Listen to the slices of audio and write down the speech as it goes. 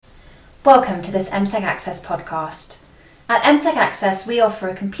Welcome to this MTech Access podcast. At MTech Access, we offer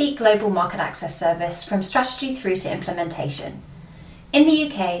a complete global market access service from strategy through to implementation. In the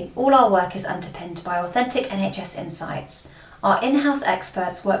UK, all our work is underpinned by authentic NHS insights. Our in-house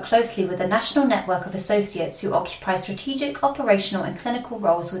experts work closely with a national network of associates who occupy strategic, operational and clinical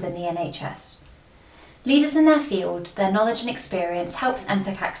roles within the NHS. Leaders in their field, their knowledge and experience helps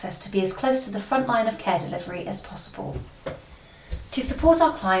MTech Access to be as close to the front line of care delivery as possible. To support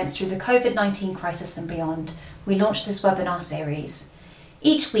our clients through the COVID-19 crisis and beyond, we launched this webinar series.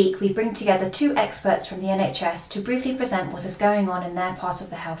 Each week, we bring together two experts from the NHS to briefly present what is going on in their part of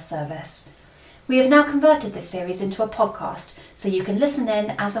the health service. We have now converted this series into a podcast, so you can listen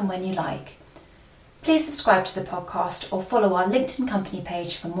in as and when you like. Please subscribe to the podcast or follow our LinkedIn company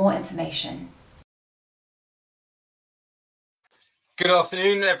page for more information. Good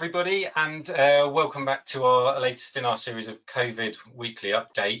afternoon, everybody, and welcome back to our latest in our series of COVID weekly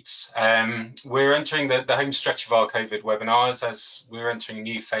updates. We're entering the home stretch of our COVID webinars as we're entering a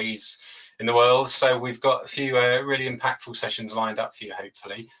new phase in the world. So we've got a few really impactful sessions lined up for you,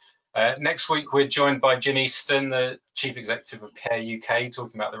 hopefully. Next week, we're joined by Jim Easton, the Chief Executive of Care UK,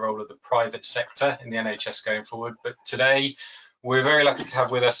 talking about the role of the private sector in the NHS going forward. But today, we're very lucky to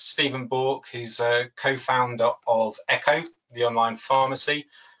have with us Stephen Bourke, who's a co-founder of Echo, the online pharmacy.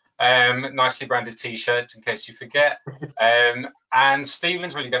 Nicely branded t-shirt in case you forget. And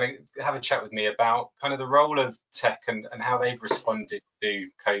Stephen's really going to have a chat with me about kind of the role of tech and how they've responded to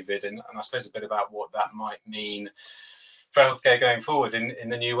COVID, and I suppose a bit about what that might mean for healthcare going forward in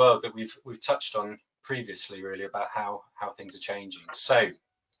the new world that we've touched on previously, really, about how things are changing. So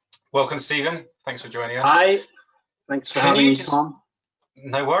welcome, Stephen. Thanks for joining us. Hi. Thanks for having me, Tom.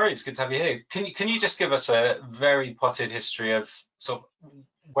 No worries, good to have you here. Can you just give us a very potted history of sort of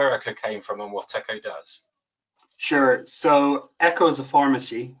where Echo came from and what Echo does? Sure. So Echo is a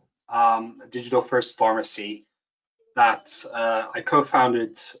pharmacy, a digital-first pharmacy that I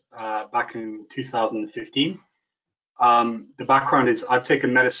co-founded back in 2015. The background is I've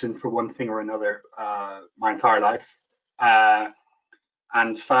taken medicine for one thing or another my entire life,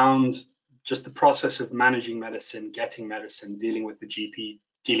 and found just the process of managing medicine, getting medicine, dealing with the GP,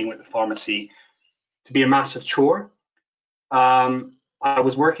 dealing with the pharmacy, to be a massive chore. I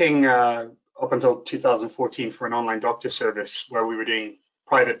was working up until 2014 for an online doctor service where we were doing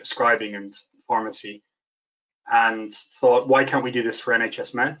private prescribing and pharmacy, and thought, why can't we do this for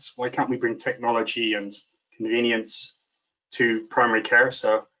NHS meds? Why can't we bring technology and convenience to primary care?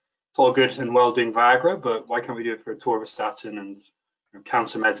 So it's all good and well doing Viagra, but why can't we do it for atorvastatin and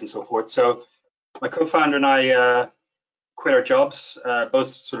cancer meds and so forth? So my co-founder and I quit our jobs,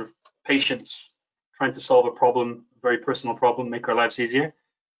 both sort of patients trying to solve a problem, a very personal problem, make our lives easier.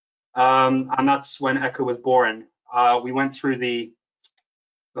 And that's when Echo was born. We went through the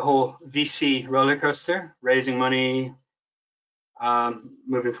whole VC roller coaster, raising money,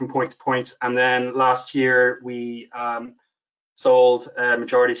 moving from point to point. And then last year we sold a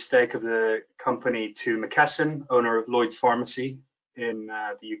majority stake of the company to McKesson, owner of Lloyd's Pharmacy in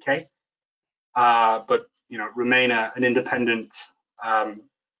the UK, but remain an independent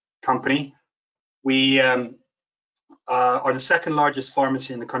company. We are the second largest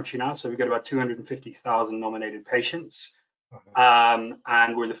pharmacy in the country now, so we've got about 250,000 nominated patients, and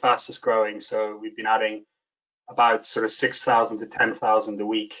we're the fastest growing. So we've been adding about sort of 6,000 to 10,000 a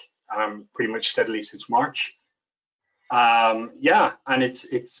week, pretty much steadily since March. Yeah, and it's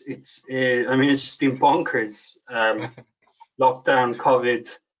I mean, it's just been bonkers. Lockdown, COVID,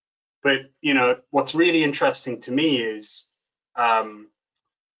 but what's really interesting to me is, I'm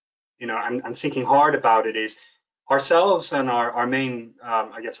thinking hard about it, is ourselves and our main,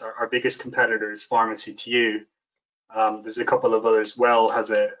 I guess our biggest competitors, Pharmacy to You. There's a couple of others. Well has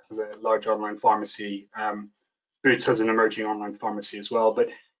a large online pharmacy. Boots has an emerging online pharmacy as well. But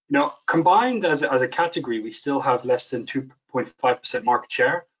combined as a category, we still have less than 2.5% market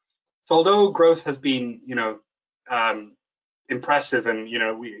share. So although growth has been impressive, and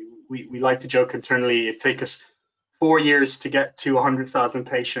we like to joke internally, it takes us 4 years to get to 100,000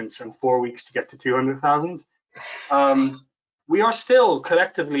 patients and 4 weeks to get to 200,000. We are still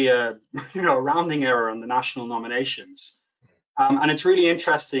collectively a rounding error on the national nominations, and it's really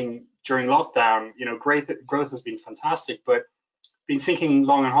interesting during lockdown. Growth has been fantastic, but been thinking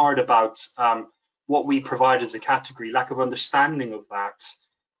long and hard about what we provide as a category, lack of understanding of that,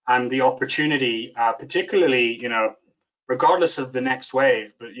 and the opportunity, particularly regardless of the next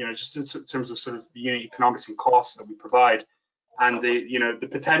wave, but just in terms of sort of the unit economics and costs that we provide, and the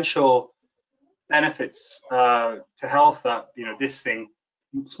potential benefits to health that this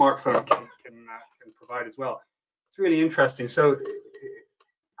smartphone can provide as well. It's really interesting. So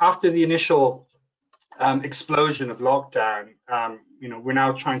after the initial explosion of lockdown, we're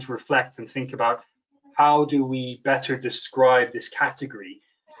now trying to reflect and think about how do we better describe this category,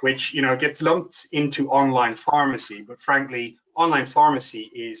 which gets lumped into online pharmacy, but frankly, online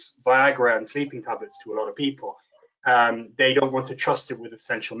pharmacy is Viagra and sleeping tablets to a lot of people. They don't want to trust it with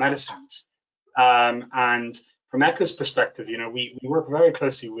essential medicines. And from Echo's perspective, we work very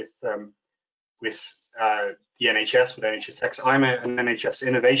closely with the NHS, with NHSX. I'm an NHS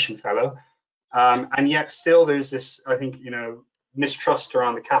Innovation Fellow, and yet still there's this, I think, mistrust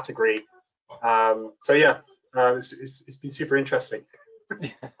around the category. So yeah, it's been super interesting.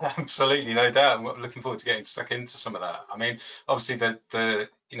 Yeah, absolutely, no doubt. I'm looking forward to getting stuck into some of that. I mean, obviously the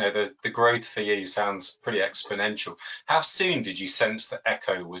growth for you sounds pretty exponential. How soon did you sense that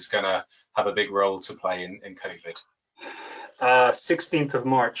Echo was going to have a big role to play in COVID? 16th of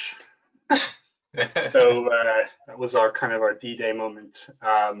March. So that was our D-Day moment.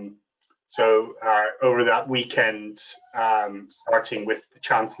 So over that weekend, starting with the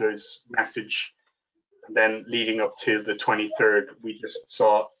Chancellor's message, and then leading up to the 23rd, we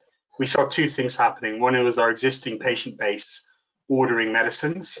saw two things happening. One, it was our existing patient base ordering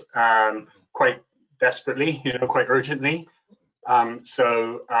medicines quite desperately, quite urgently.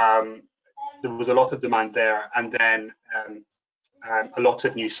 So there was a lot of demand there, and then a lot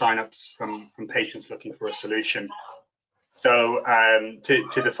of new signups from patients looking for a solution. So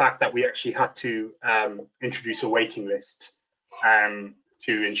to the fact that we actually had to introduce a waiting list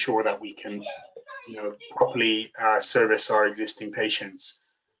to ensure that we can properly service our existing patients.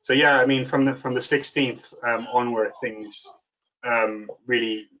 So yeah, I mean, from the 16th onward, things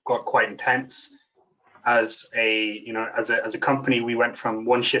really got quite intense. As a company, we went from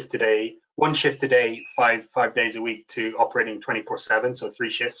one shift a day, 5 days a week, to operating 24/7, so 3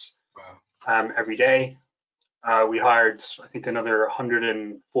 shifts every day. We hired, I think, another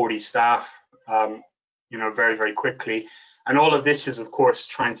 140 staff, very, very quickly. And all of this is, of course,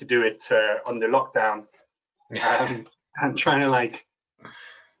 trying to do it under lockdown, and trying to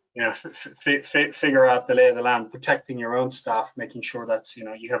figure out the lay of the land, protecting your own staff, making sure that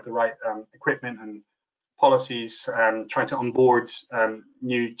you have the right equipment and policies, trying to onboard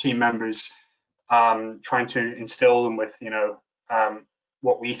new team members, trying to instill them with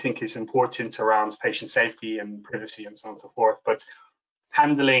what we think is important around patient safety and privacy and so on and so forth, but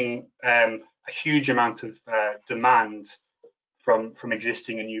handling a huge amount of demand from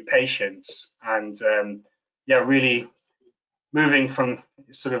existing and new patients, and really moving from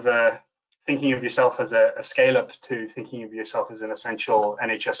sort of thinking of yourself as a scale up to thinking of yourself as an essential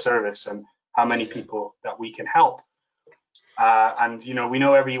NHS service and how many people that we can help. And we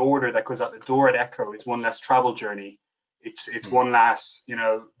know every order that goes out the door at Echo is one less travel journey. It's one last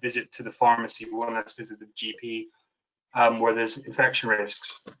visit to the pharmacy, one last visit to the GP, where there's infection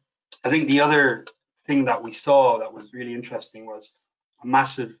risks. I think the other thing that we saw that was really interesting was a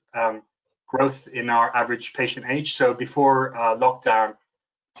massive growth in our average patient age. So before lockdown,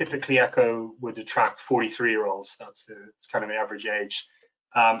 typically Echo would attract 43-year-olds. That's kind of the average age,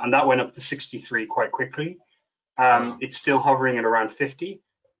 and that went up to 63 quite quickly. It's still hovering at around 50.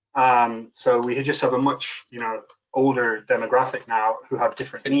 So we just have a much older demographic now who have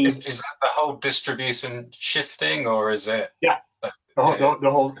different needs. Is that the whole distribution shifting, or is it? Yeah, the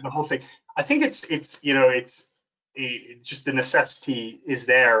whole thing. I think it's just the necessity is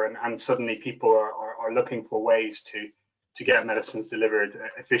there, and suddenly people are looking for ways to get medicines delivered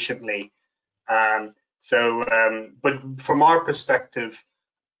efficiently. But from our perspective,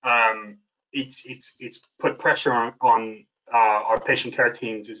 it's put pressure on our patient care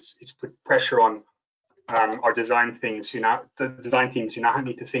teams. It's put pressure on our design teams who now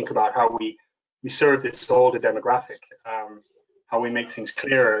need to think about how we serve this older demographic, how we make things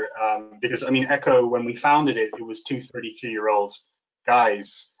clearer. Because I mean, Echo, when we founded it, it was 2 32-year-old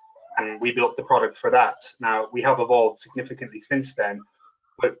guys, and we built the product for that. Now we have evolved significantly since then,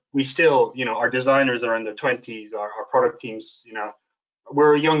 but we still, our designers are in their 20s. Our product teams,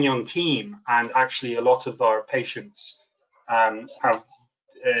 we're a young team, and actually a lot of our patients have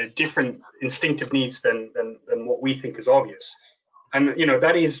different instinctive needs than what we think is obvious. And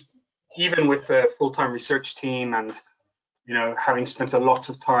that is even with a full-time research team, and having spent a lot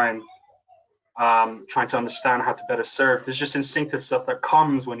of time trying to understand how to better serve. There's just instinctive stuff that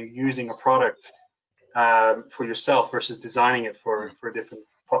comes when you're using a product for yourself versus designing it for a different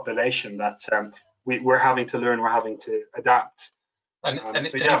population that we're having to learn, we're having to adapt. And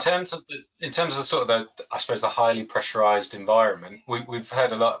in terms of the sort of I suppose the highly pressurized environment, we've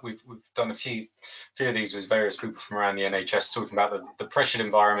heard a lot. We've done a few of these with various people from around the NHS talking about the pressured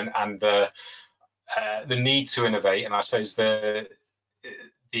environment and the need to innovate, and I suppose the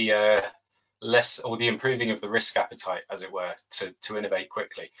less, or the improving of the risk appetite, as it were, to innovate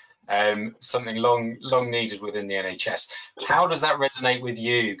quickly. Something long needed within the NHS. How does that resonate with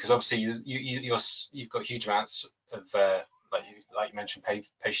you? Because obviously you've got huge amounts of like you mentioned,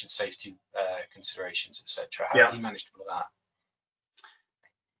 patient safety considerations, etc. How have you managed all of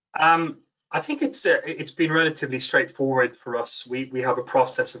that? I think it's been relatively straightforward for us. We have a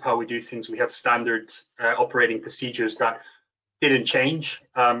process of how we do things. We have standard operating procedures that didn't change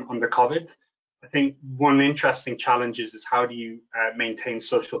under COVID. I think one interesting challenge is how do you maintain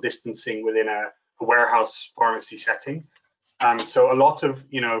social distancing within a warehouse pharmacy setting. So a lot of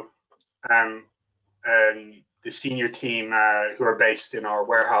the senior team who are based in our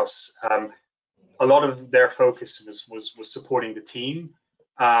warehouse, a lot of their focus was supporting the team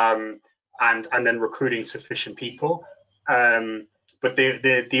and then recruiting sufficient people. But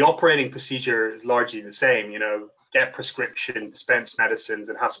the operating procedure is largely the same. Get prescription, dispense medicines.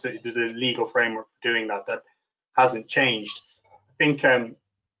 It has to. There's a legal framework for doing that hasn't changed. I think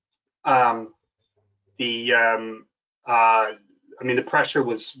the pressure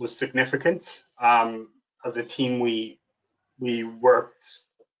was significant. As a team, we worked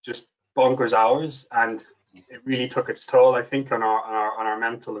just bonkers hours, and it really took its toll, I think, on our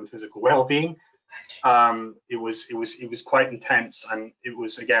mental and physical well-being. It was quite intense, and it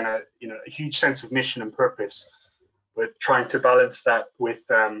was again a huge sense of mission and purpose. But trying to balance that with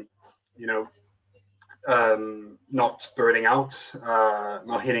not burning out,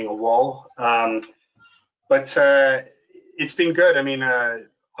 not hitting a wall. But it's been good. I mean, I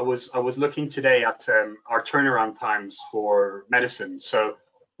was looking today at our turnaround times for medicine. So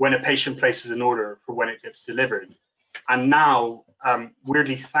when a patient places an order for when it gets delivered, and now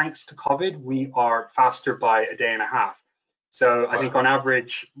weirdly, thanks to COVID, we are faster by a day and a half. So I think on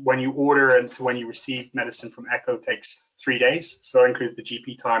average, when you order and to when you receive medicine from Echo takes 3 days. So that includes the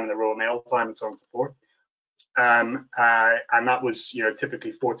GP time and the Royal Mail time and so on and so forth. And that was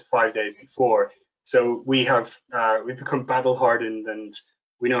typically 4 to 5 days before. So we've become battle hardened, and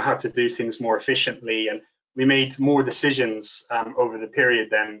we know how to do things more efficiently. And we made more decisions over the period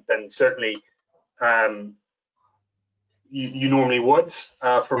than certainly you normally would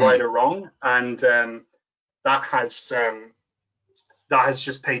for right or wrong. And that has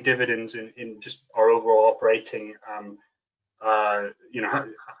just paid dividends in just our overall operating, how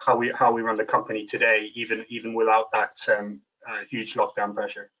we run the company today, even without that huge lockdown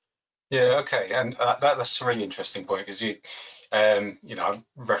pressure. Yeah, okay, and that's a really interesting point, because I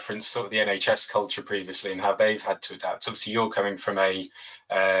referenced sort of the NHS culture previously and how they've had to adapt. Obviously, you're coming from a,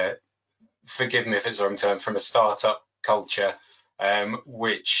 forgive me if it's the wrong term, from a startup culture,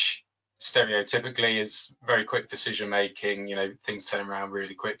 which stereotypically is very quick decision making. Things turn around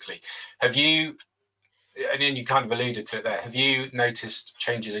really quickly. Have you, and then you kind of alluded to it there, have you noticed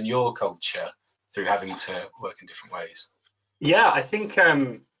changes in your culture through having to work in different ways? Yeah, I think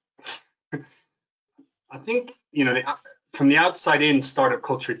from the outside in, startup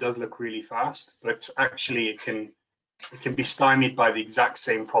culture does look really fast, but actually it can be stymied by the exact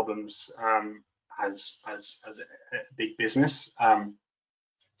same problems as a big business. From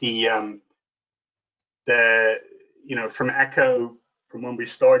Echo, from when we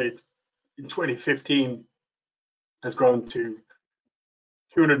started in 2015, has grown to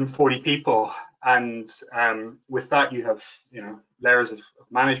 240 people, and with that you have layers of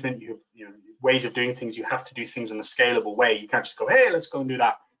management, you have ways of doing things. You have to do things in a scalable way. You can't just go, hey, let's go and do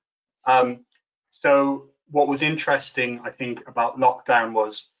that. So what was interesting, I think, about lockdown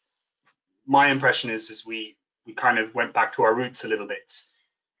was, my impression is we kind of went back to our roots a little bit.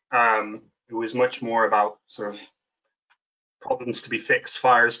 It was much more about sort of problems to be fixed,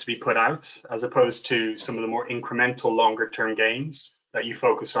 fires to be put out, as opposed to some of the more incremental, longer term gains that you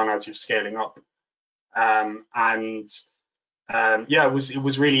focus on as you're scaling up. It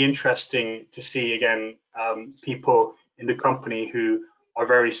was really interesting to see again people in the company who are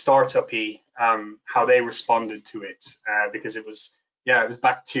very startup-y, how they responded to it, because it was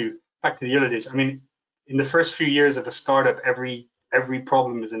back to the early days. I mean, in the first few years of a startup, every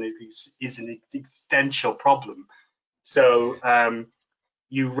problem is an existential problem. So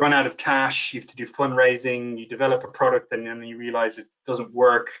you run out of cash, you have to do fundraising, you develop a product, and then you realize it doesn't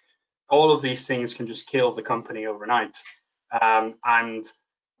work. All of these things can just kill the company overnight. When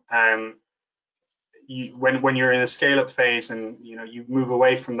you're in a scale-up phase, and you move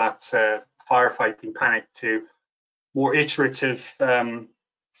away from that firefighting panic to more iterative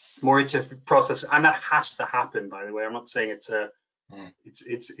process, and that has to happen. By the way, I'm not saying it's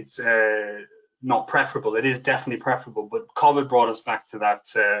not preferable. It is definitely preferable, but COVID brought us back to that,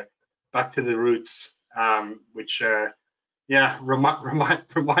 back to the roots, which yeah,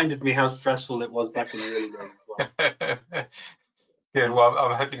 reminded me how stressful it was back in the early days as well. Good. Well,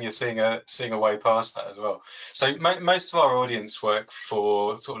 I'm hoping you're seeing a way past that as well. So most of our audience work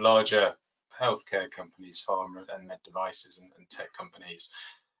for sort of larger healthcare companies, pharma and med devices and tech companies.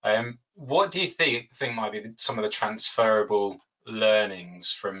 What do you think might be some of the transferable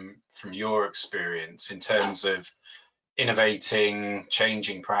learnings from your experience in terms of innovating,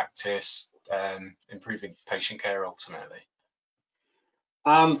 changing practice, improving patient care ultimately?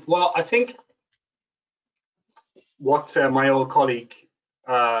 Well, I think what my old colleague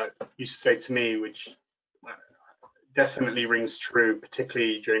used to say to me, which definitely rings true,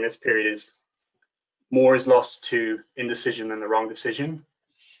 particularly during this period, is more is lost to indecision than the wrong decision.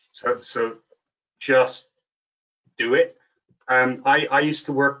 So just do it. I used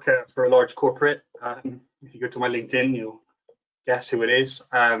to work for a large corporate. If you go to my LinkedIn, you'll guess who it is.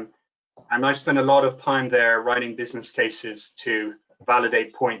 And I spent a lot of time there writing business cases to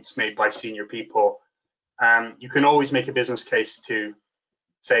validate points made by senior people. You can always make a business case to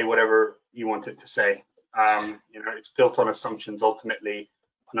say whatever you want it to say. It's built on assumptions ultimately,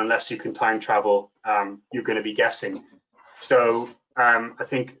 and unless you can time travel, you're going to be guessing. So I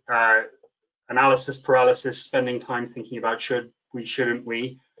think analysis paralysis, spending time thinking about should we, shouldn't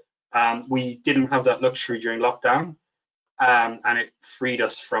we. We didn't have that luxury during lockdown, and it freed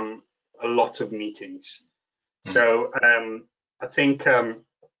us from a lot of meetings. So I think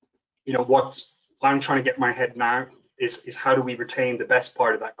what I'm trying to get my head now is how do we retain the best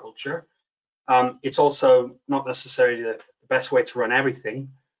part of that culture. It's also not necessarily the best way to run everything,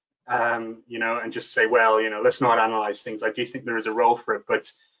 and just say, well, let's not analyze things. I do think there is a role for it,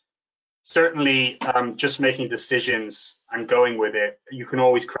 but certainly just making decisions and going with it, you can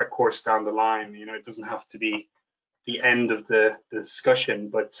always correct course down the line. It doesn't have to be the end of the discussion,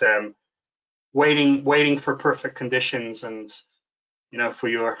 but waiting for perfect conditions and for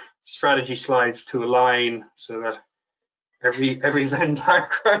your strategy slides to align so that every Venn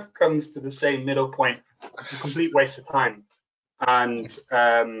diagram comes to the same middle point, a complete waste of time. And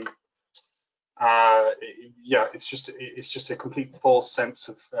it's just a complete false sense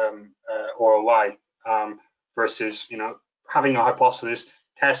of ROI versus having a hypothesis,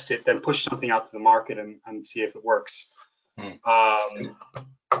 test it, then push something out to the market and see if it works.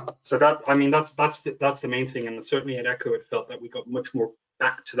 So that's the main thing, and certainly at Echo it felt that we got much more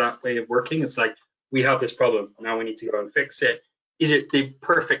back to that way of working. It's like, we have this problem, now we need to go and fix it. Is it the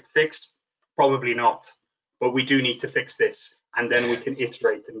perfect fix? Probably not, but we do need to fix this, and then we can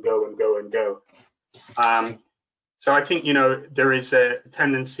iterate and go and go and go. So I think there is a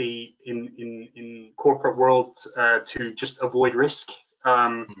tendency in corporate world to just avoid risk,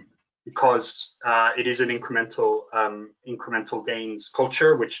 because it is an incremental gains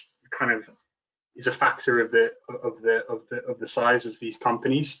culture, which kind of is a factor of the size of these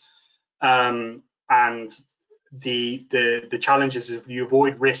companies. And the challenge is, if you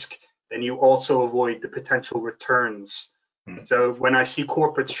avoid risk, then you also avoid the potential returns. So when I see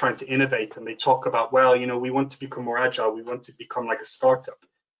corporates trying to innovate and they talk about, well, we want to become more agile, we want to become like a startup,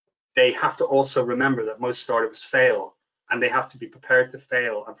 they have to also remember that most startups fail, and they have to be prepared to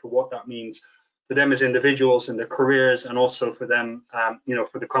fail, and for what that means for them as individuals in their careers, and also for them,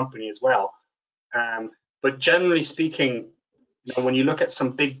 for the company as well. But generally speaking, when you look at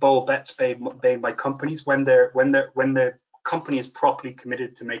some big bold bets made by companies, when the company is properly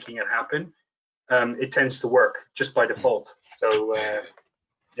committed to making it happen, it tends to work just by default. So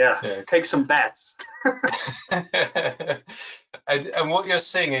take some bets. And what you're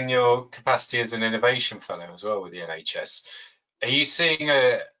seeing in your capacity as an innovation fellow as well with the NHS, are you seeing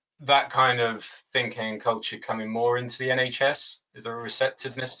that kind of thinking and culture coming more into the NHS? Is there a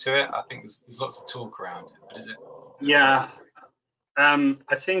receptiveness to it? I think there's lots of talk around it, but is it? Yeah. I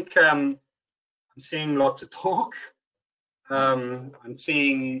think I'm seeing lots of talk. I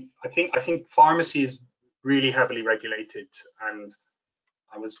think pharmacy is really heavily regulated, and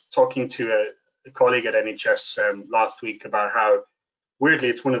I was talking to a colleague at NHS last week about how weirdly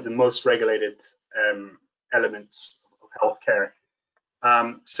it's one of the most regulated elements of healthcare.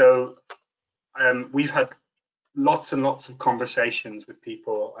 So we've had lots and lots of conversations with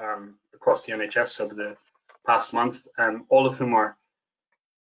people across the NHS over the past month, all of whom are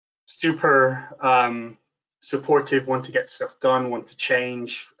super supportive, want to get stuff done, want to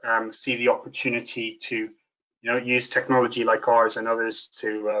change, see the opportunity to use technology like ours and others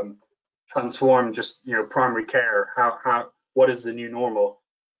to transform just primary care. What is the new normal?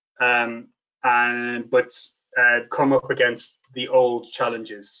 But come up against the old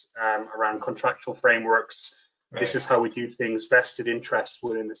challenges around contractual frameworks. Right. This is how we do things, vested interests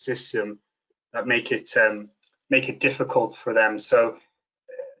within the system that make it make it difficult for them. So,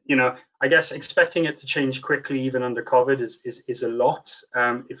 I guess expecting it to change quickly, even under COVID, is a lot.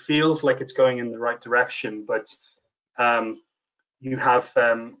 It feels like it's going in the right direction, but you have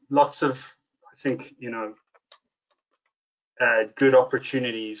lots of, I think, good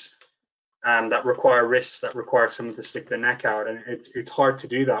opportunities that require risks, that require someone to stick their neck out, and it's hard to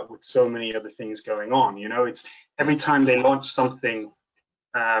do that with so many other things going on. It's every time they launch something,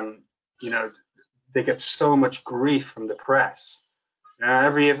 they get so much grief from the press.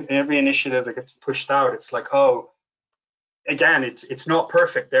 Every initiative that gets pushed out, it's like, oh, again, it's not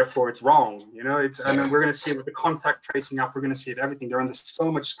perfect, therefore it's wrong. And we're going to see it with the contact tracing app. We're going to see it everything. They're under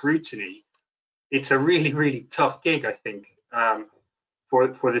so much scrutiny. It's a really, really tough gig, I think,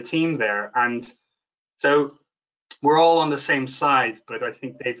 for the team there. And so we're all on the same side, but I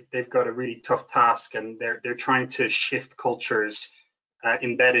think they've got a really tough task, and they're trying to shift cultures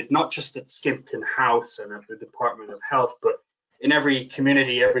embedded not just at Skimpton House and at the Department of Health, but in every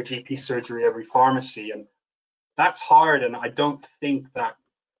community, every GP surgery, every pharmacy. And that's hard. And I don't think that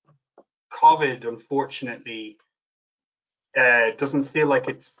COVID, unfortunately, doesn't feel like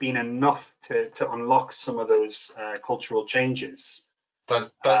it's been enough to unlock some of those cultural changes.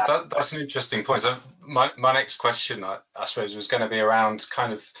 But that's an interesting point. So my next question, I suppose, was going to be around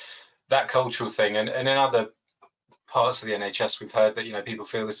kind of that cultural thing. And in other parts of the NHS, we've heard that people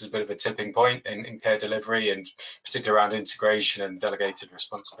feel this is a bit of a tipping point in care delivery, and particularly around integration and delegated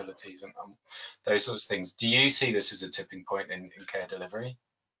responsibilities and those sorts of things. Do you see this as a tipping point in care delivery?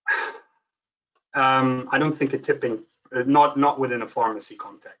 I don't think a tipping, not within a pharmacy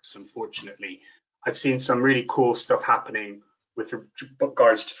context, unfortunately. I've seen some really cool stuff happening with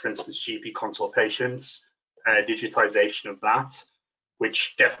regards to, for instance, GP consultations, digitization of that,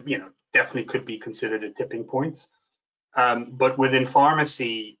 which definitely could be considered a tipping point. But within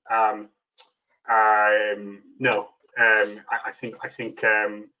pharmacy, no. I think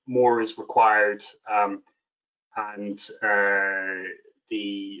more is required, and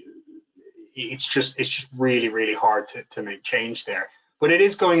it's just really, really hard to make change there. But it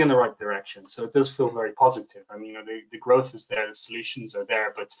is going in the right direction, so it does feel very positive. I mean, the growth is there, the solutions are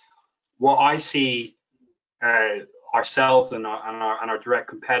there. But what I see ourselves and our direct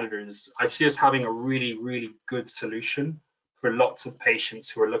competitors, I see us having a really, really good solution for lots of patients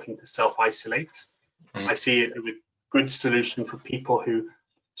who are looking to self-isolate. I see it as a good solution for people who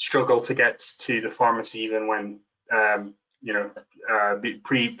struggle to get to the pharmacy even when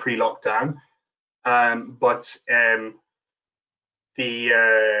pre-lockdown. But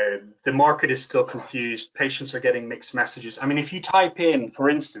the market is still confused. Patients are getting mixed messages. I mean, if you type in, for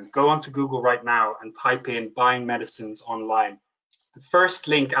instance, go onto Google right now and type in buying medicines online, the first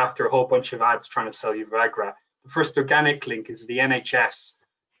link after a whole bunch of ads trying to sell you Viagra, the first organic link is the NHS,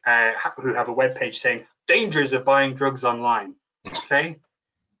 who have a webpage saying dangers of buying drugs online. Okay,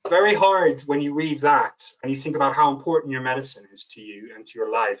 very hard when you read that and you think about how important your medicine is to you and to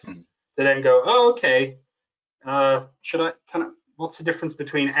your life, to then go, oh, okay, what's the difference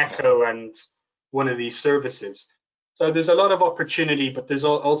between Echo and one of these services? So there's a lot of opportunity, but there's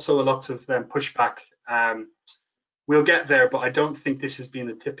also a lot of pushback. We'll get there, but I don't think this has been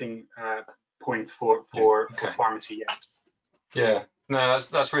the tipping point for pharmacy yet. Yeah, no,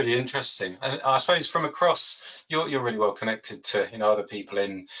 that's really interesting. And I suppose from across, you're really well connected to other people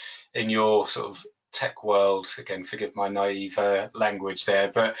in your sort of tech world. Again, forgive my naive language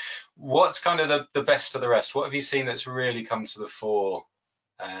there, but what's kind of the best of the rest? What have you seen that's really come to the fore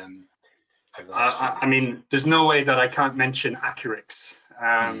over the last few years? I mean, there's no way that I can't mention Accurix.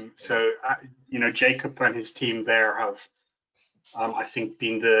 So Jacob and his team there have I think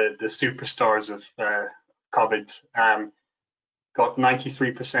been the superstars of COVID. Got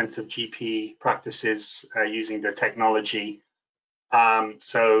 93% of GP practices using their technology.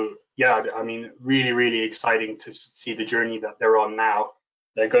 So yeah, I mean, really, really exciting to see the journey that they're on now.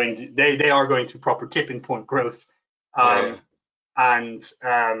 They are going to proper tipping point growth, and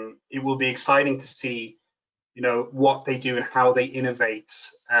it will be exciting to see, what they do and how they innovate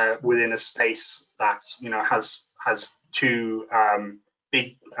within a space that has two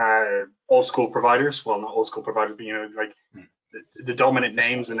big old school providers. Well, not old school providers, but like the dominant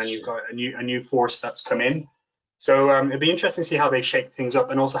names, and then you've got a new force that's come in. So it'd be interesting to see how they shake things up,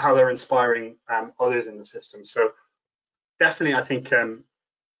 and also how they're inspiring others in the system. So definitely, I think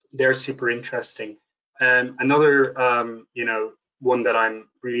they're super interesting. Another, one that I'm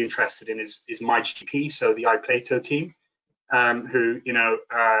really interested in is MyGP, so the iPlato team, who,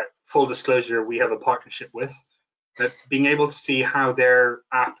 full disclosure, we have a partnership with. But being able to see how their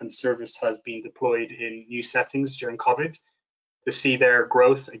app and service has been deployed in new settings during COVID, to see their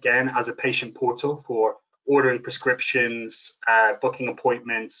growth again as a patient portal for ordering prescriptions, booking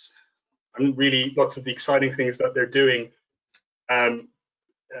appointments, and really lots of the exciting things that they're doing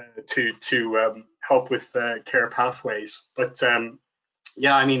to help with care pathways. But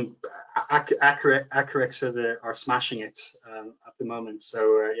yeah, I mean, Accurx are smashing it at the moment.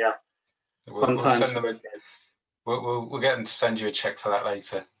 So yeah, fun times for those guys. We'll get them to send you a check for that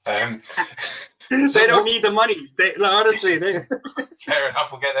later. They don't need the money. Honestly, fair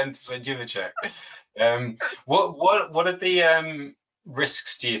enough. We'll get them to send you the check. What are the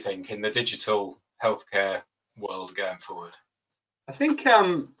risks, do you think, in the digital healthcare world going forward? I think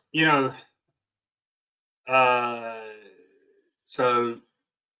you know, so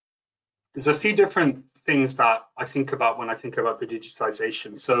there's a few different things that I think about when I think about the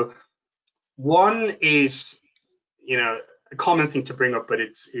digitalization. So one is, you know, a common thing to bring up, but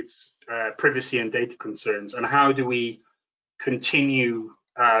it's privacy and data concerns, and how do we continue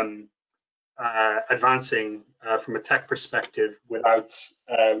advancing from a tech perspective without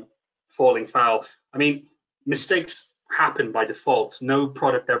falling foul. I mean, mistakes happen by default. No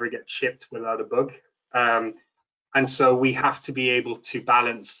product ever gets shipped without a bug, and so we have to be able to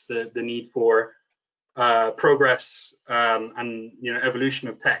balance the need for progress and, you know, evolution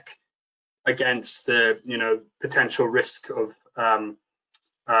of tech against the, you know, potential risk of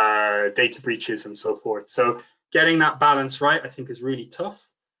data breaches and so forth. So getting that balance right, I think, is really tough.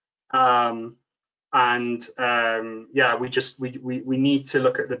 Yeah, we need to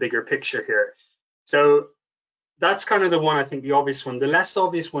look at the bigger picture here. So that's kind of the one, I think, the obvious one. The less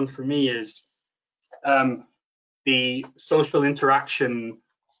obvious one for me is the social interaction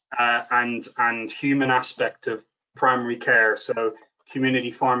and human aspect of primary care. So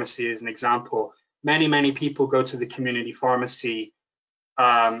community pharmacy is an example. Many people go to the community pharmacy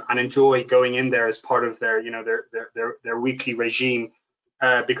and enjoy going in there as part of their, you know, their weekly regime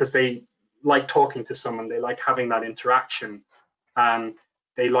because they like talking to someone, they like having that interaction,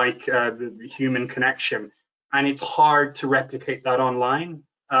 they like the human connection, and it's hard to replicate that online.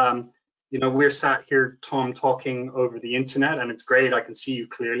 You know, we're sat here, Tom, talking over the internet, and it's great, I can see you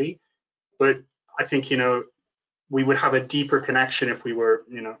clearly, but I think, you know, we would have a deeper connection if we were,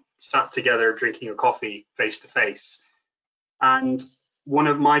 you know, sat together drinking a coffee face to face. And one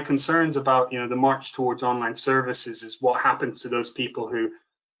of my concerns about, you know, the march towards online services is what happens to those people who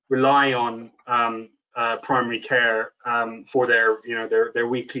rely on primary care for their, you know, their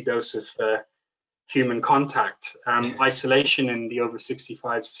weekly dose of human contact. Isolation in the over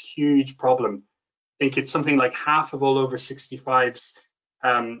 65s is a huge problem. I think it's something like half of all over 65s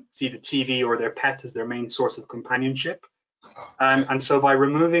see the TV or their pet as their main source of companionship. And so by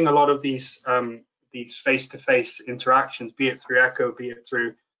removing a lot of these face-to-face interactions, be it through Echo, be it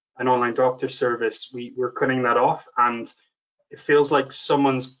through an online doctor service, we're cutting that off, and it feels like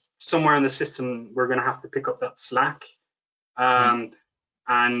somewhere in the system we're going to have to pick up that slack. And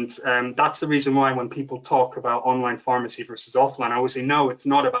that's the reason why when people talk about online pharmacy versus offline, I always say, no, it's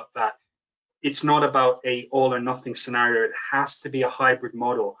not about that. It's not about a all or nothing scenario. It has to be a hybrid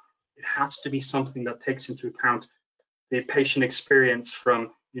model. It has to be something that takes into account the patient experience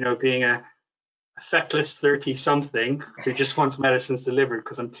from, you know, being a feckless 30-something who just wants medicines delivered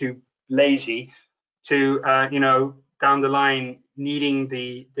because I'm too lazy, to, you know, down the line needing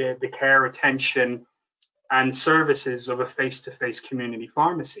the care, attention, and services of a face-to-face community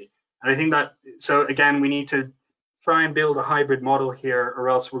pharmacy. And I think that, so again, we need to try and build a hybrid model here, or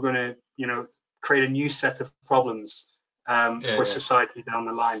else we're going to, you know, create a new set of problems for society down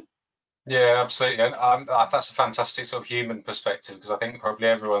the line. Yeah, absolutely. And that's a fantastic sort of human perspective, because I think probably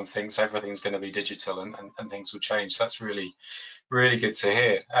everyone thinks everything's going to be digital and things will change. So that's really, really good to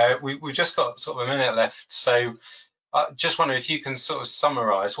hear. We've just got sort of a minute left. So I just wonder if you can sort of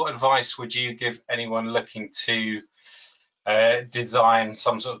summarize, what advice would you give anyone looking to design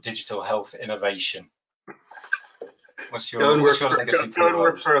some sort of digital health innovation? What's your legacy? Go and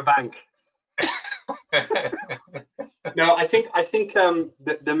work for a bank. No, I think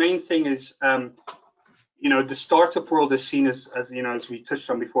the main thing is, you know, the startup world is seen as you know, as we touched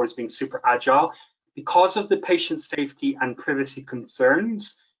on before, as being super agile. Because of the patient safety and privacy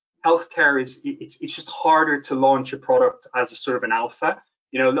concerns, healthcare it's just harder to launch a product as a sort of an alpha.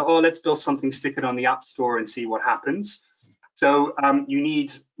 You know, oh, let's build something, stick it on the app store and see what happens. So you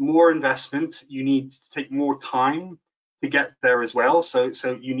need more investment. You need to take more time to get there as well. So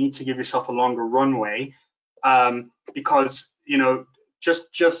you need to give yourself a longer runway, because, you know, just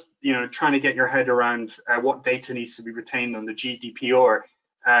you know, trying to get your head around what data needs to be retained on the GDPR,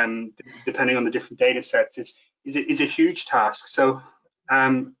 depending on the different data sets, is a huge task. So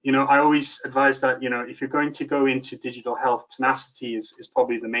you know, I always advise that, you know, if you're going to go into digital health, tenacity is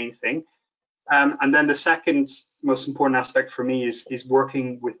probably the main thing. And then the second most important aspect for me is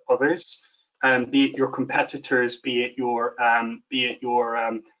working with others, be it your competitors, be it your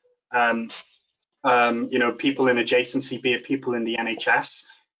people in adjacency, be it people in the NHS.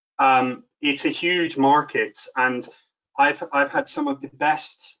 It's a huge market, and I've had some of the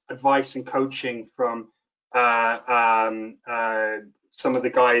best advice and coaching from some of the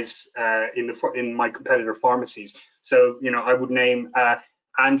guys in my competitor pharmacies. So I would name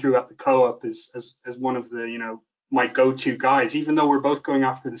Andrew at the Co-op as one of the my go-to guys, even though we're both going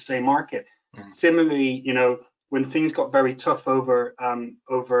after the same market. Similarly, when things got very tough over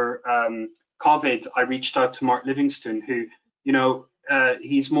COVID, I reached out to Mark Livingston, who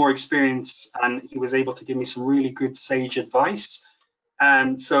he's more experienced, and he was able to give me some really good sage advice.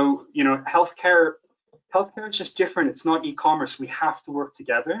 And so healthcare is just different. It's not e-commerce. We have to work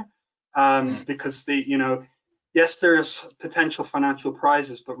together because yes, there's potential financial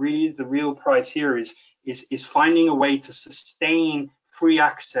prizes, but really the real prize here is finding a way to sustain free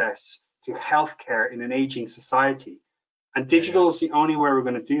access to healthcare in an aging society. And digital is the only way we're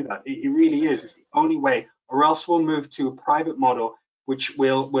going to do that. It really is. It's the only way, or else we'll move to a private model, which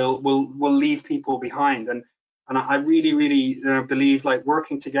will leave people behind. And I really, really believe like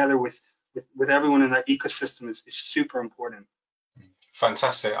working together with everyone in that ecosystem is super important.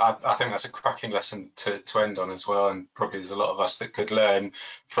 Fantastic. I think that's a cracking lesson to end on as well, and probably there's a lot of us that could learn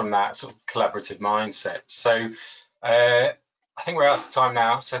from that sort of collaborative mindset. So I think we're out of time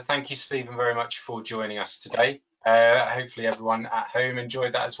now, so thank you, Stephen, very much for joining us today. Hopefully everyone at home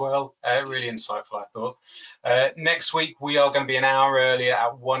enjoyed that as well. Really insightful, I thought. Next week we are going to be an hour earlier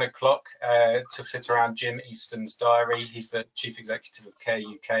at 1 o'clock to fit around Jim Easton's diary. He's the Chief Executive of Care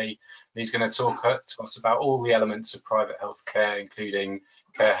UK, and he's going to talk to us about all the elements of private healthcare, including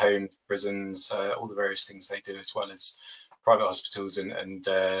care homes, prisons, all the various things they do, as well as private hospitals and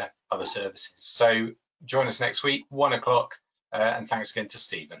other services. So join us next week, 1 o'clock, and thanks again to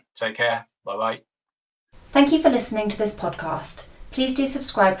Stephen. Take care. Bye-bye. Thank you for listening to this podcast. Please do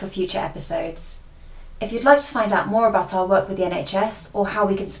subscribe for future episodes. If you'd like to find out more about our work with the NHS or how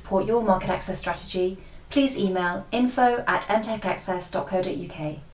we can support your market access strategy, please email info@mtechaccess.co.uk.